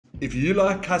If you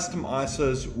like custom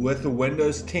ISOs with a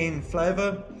Windows 10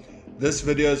 flavor, this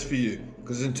video is for you.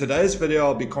 Because in today's video,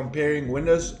 I'll be comparing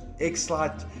Windows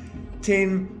X-Lite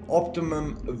 10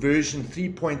 Optimum version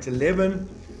 3.11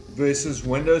 versus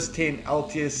Windows 10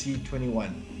 LTSC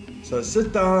 21. So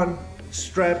sit down,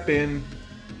 strap in,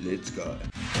 let's go.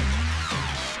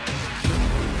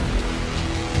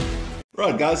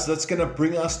 Right guys, that's going to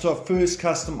bring us to our first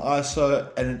custom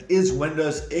ISO, and it is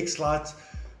Windows X-Lite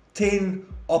 10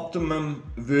 Optimum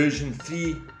version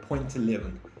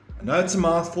 3.11. I know it's a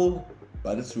mouthful,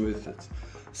 but it's worth it.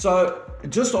 So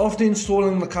just after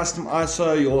installing the custom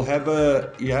ISO, you have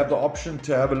the option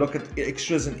to have a look at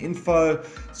extras and info.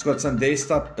 It's got some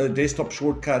desktop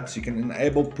shortcuts. You can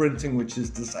enable printing, which is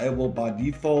disabled by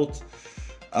default.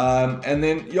 And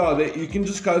then you can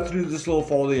just go through this little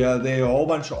folder here. There are a whole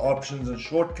bunch of options and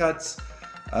shortcuts.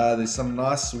 There's some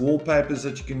nice wallpapers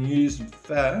that you can use. In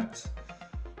fact,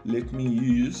 let me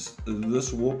use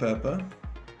this wallpaper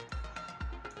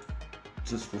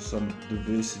just for some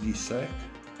diversity's sake.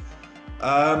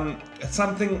 It's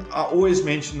something I always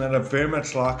mention that I very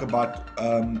much like about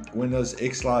Windows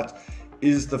X-Lite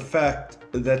is the fact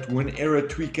that WinError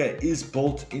Tweaker is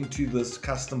built into this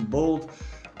custom build.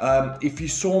 If you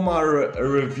saw my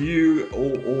review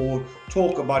or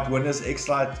talk about Windows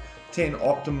X-Lite 10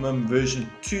 Optimum version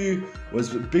 2,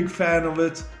 was a big fan of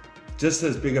it, just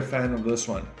as big a fan of this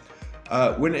one.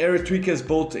 WinError Tweaker is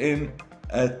built in.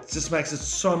 It just makes it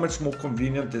so much more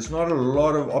convenient. There's not a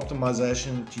lot of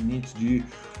optimization that you need to do.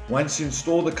 Once you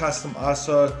install the custom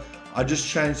ISO, I just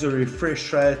changed the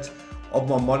refresh rate of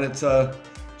my monitor,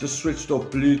 just switched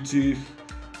off Bluetooth,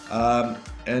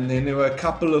 and then there were a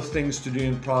couple of things to do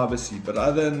in privacy, but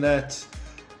other than that,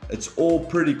 it's all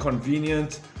pretty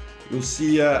convenient. You'll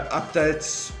see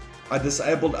updates. I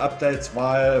disabled updates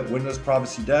via Windows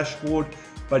Privacy Dashboard,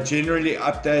 but generally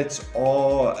updates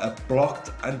are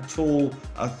blocked until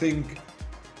I think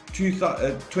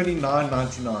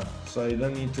 $29.99, so you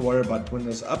don't need to worry about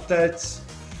Windows updates.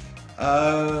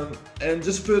 And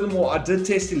just furthermore, I did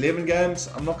test 11 games.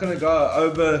 I'm not going to go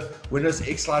over Windows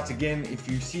X-Lite again. If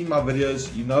you've seen my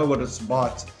videos, you know what it's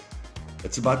about.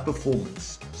 It's about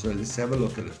performance. So let's have a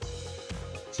look at it.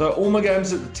 So all my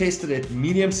games are tested at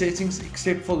medium settings,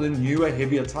 except for the newer,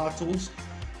 heavier titles,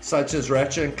 such as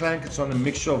Ratchet and Clank. It's on a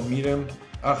mixture of a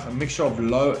mixture of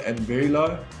low and very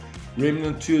low.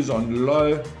 Remnant 2 is on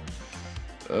low.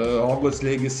 Hogwarts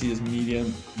Legacy is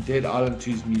medium, Dead Island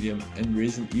 2 is medium, and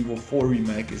Resident Evil 4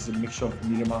 Remake is a mixture of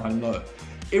medium, high, and low.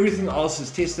 Everything else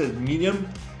is tested at medium,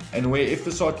 and where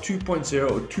FSR 2.0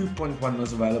 or 2.1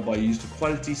 was available, I used a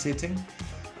quality setting.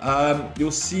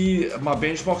 You'll see my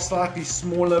benchmark slightly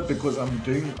smaller because I'm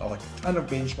doing a ton of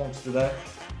benchmarks today,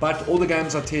 but all the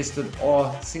games I tested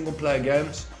are single player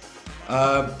games.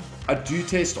 I do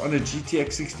test on a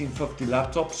GTX 1650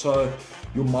 laptop, so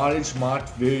your mileage might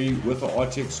vary with an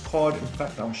RTX card. In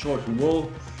fact, I'm sure it will.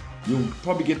 You'll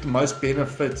probably get the most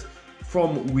benefit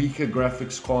from weaker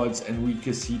graphics cards and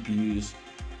weaker CPUs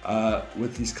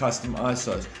with these custom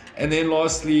ISOs. And then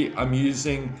lastly, I'm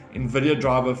using NVIDIA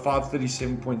driver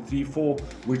 537.34,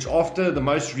 which after the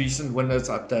most recent Windows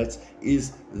updates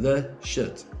is the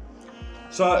shit.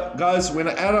 So guys, when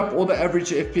I add up all the average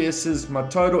FPSs, my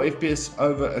total FPS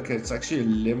over, okay, it's actually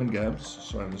 11 games.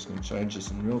 So I'm just going to change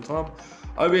this in real time.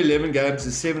 Over 11 games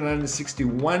is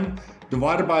 761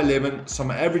 divided by 11. So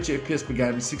my average FPS per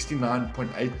game is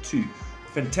 69.82.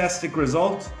 Fantastic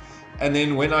result. And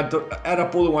then when I add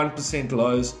up all the 1%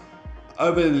 lows,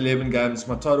 over 11 games,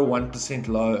 my total 1%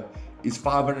 low is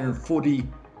 540.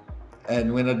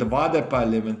 And when I divide that by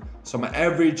 11, so my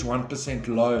average 1%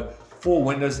 low for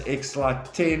Windows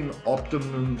X-Lite 10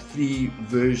 Optimum 3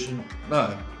 version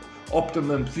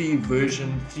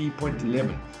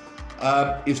 3.11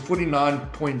 is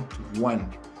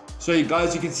 49.1. So you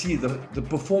guys, you can see the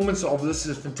performance of this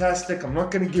is fantastic. I'm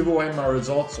not going to give away my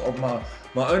results of my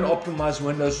own optimized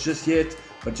Windows just yet,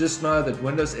 but just know that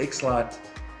Windows X-Lite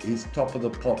is top of the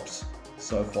pops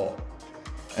so far.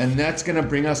 And that's going to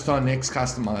bring us to our next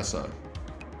custom ISO.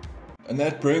 And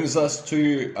that brings us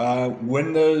to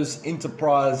Windows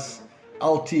Enterprise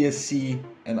LTSC,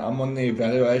 and I'm on the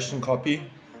evaluation copy,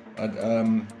 but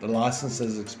the license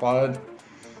has expired,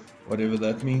 whatever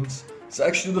that means. It's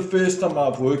actually the first time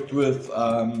I've worked with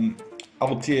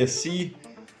LTSC.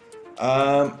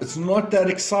 It's not that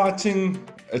exciting,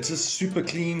 it's just super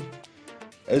clean.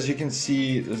 As you can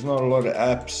see, there's not a lot of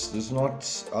apps. There's not,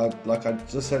 I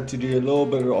just had to do a little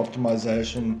bit of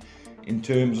optimization in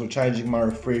terms of changing my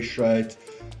refresh rate.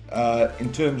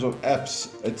 In terms of apps,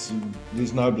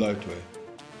 there's no bloatware.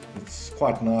 It's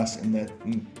quite nice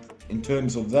in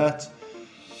terms of that.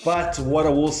 But what I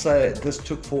will say, this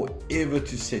took forever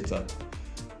to set up.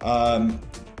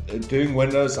 Doing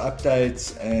Windows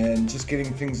updates and just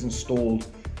getting things installed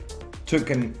took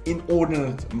an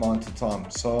inordinate amount of time.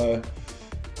 So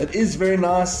it is very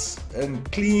nice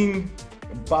and clean,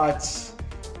 but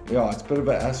yeah, it's a bit of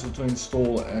an hassle to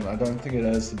install, and I don't think it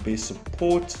has the best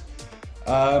support.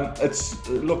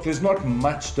 Look, there's not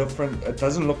much different. It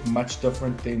doesn't look much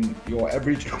different than your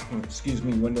average excuse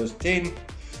me, Windows 10.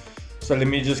 So let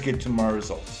me just get to my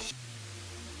results.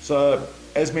 So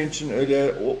as mentioned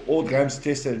earlier, all games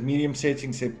tested at medium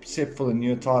settings except for the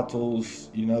newer titles,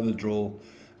 you know the drill,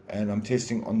 and I'm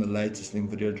testing on the latest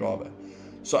Nvme driver.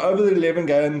 So over the 11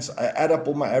 games, I add up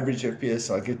all my average FPS,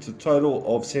 I get a total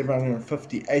of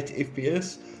 758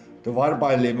 FPS. Divided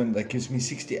by 11, that gives me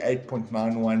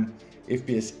 68.91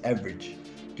 FPS average.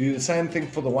 Do the same thing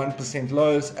for the 1%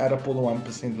 lows, add up all the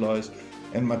 1% lows,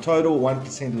 and my total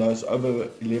 1% lows over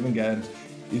 11 games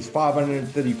is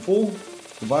 534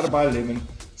 divided by 11.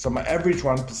 So my average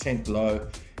 1% low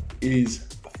is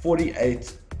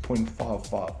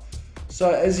 48.55. So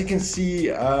as you can see,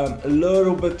 a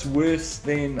little bit worse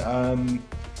than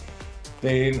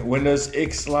Windows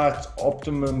X-Lite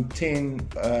Optimum 10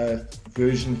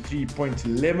 version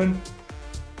 3.11.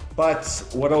 But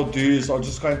what I'll do is I'll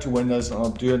just go into Windows and I'll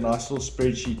do a nice little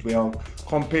spreadsheet where I'll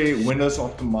compare Windows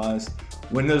Optimized,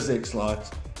 Windows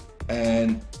X-Lite,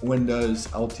 and Windows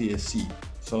LTSC.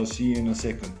 So I'll see you in a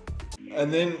second.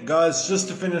 And then guys, just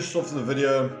to finish off the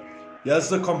video, here's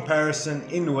the comparison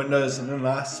in Windows in a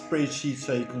nice spreadsheet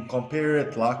so you can compare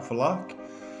it like for like.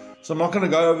 So I'm not going to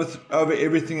go over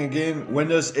everything again.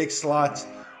 Windows X-Lite,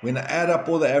 when I add up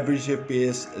all the average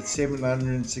FPS, it's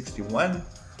 761.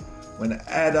 When I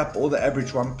add up all the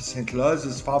average 1% lows,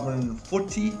 it's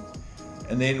 540.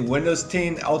 And then Windows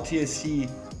 10 LTSC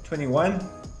 21.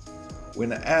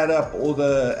 When I add up all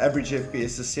the average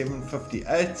FPS, is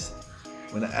 758.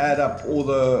 When I add up all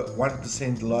the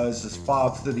 1% lows, is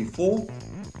 534.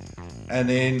 And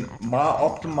then my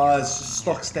optimized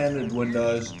stock standard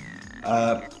Windows,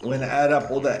 when I add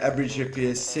up all the average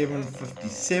FPS,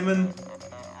 757.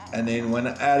 And then when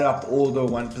I add up all the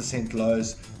 1%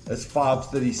 lows, it's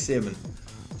 537.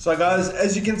 So guys,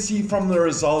 as you can see from the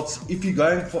results, if you're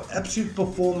going for absolute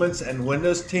performance and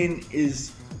Windows 10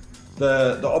 is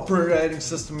the operating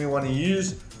system you want to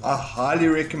use, I highly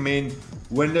recommend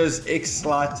Windows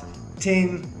X-Lite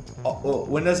 10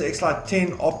 Windows X-Lite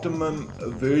 10 Optimum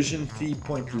version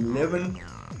 3.11.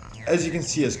 As you can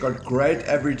see, it's got great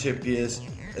average FPS,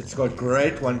 it's got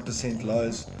great 1%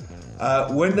 lows.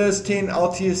 Windows 10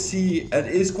 LTSC, it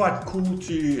is quite cool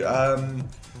to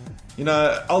you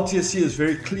know, LTSC is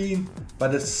very clean,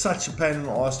 but it's such a pain in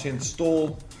the ass to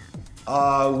install.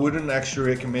 I wouldn't actually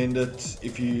recommend it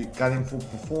if you're gunning for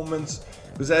performance,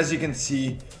 because as you can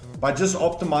see, by just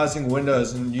optimizing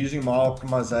Windows and using my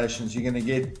optimizations, you're going to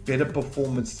get better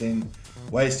performance than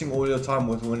wasting all your time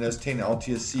with Windows 10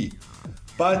 LTSC.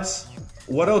 But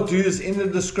what I'll do is in the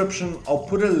description, I'll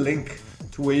put a link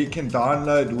to where you can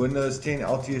download Windows 10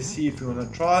 LTSC if you want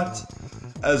to try it,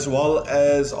 as well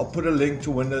as I'll put a link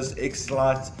to Windows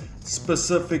X-Lite,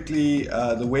 specifically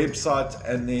the website,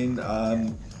 and then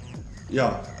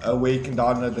where you can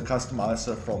download the custom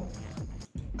ISO from.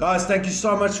 Guys, thank you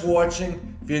so much for watching.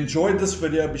 If you enjoyed this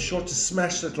video, be sure to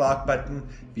smash that like button.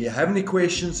 If you have any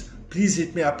questions, please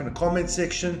hit me up in the comment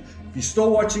section. If you're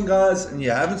still watching, guys, and you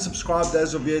haven't subscribed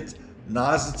as of yet,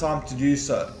 now's the time to do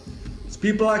so. It's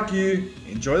people like you.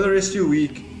 Enjoy the rest of your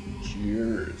week.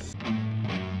 Cheers.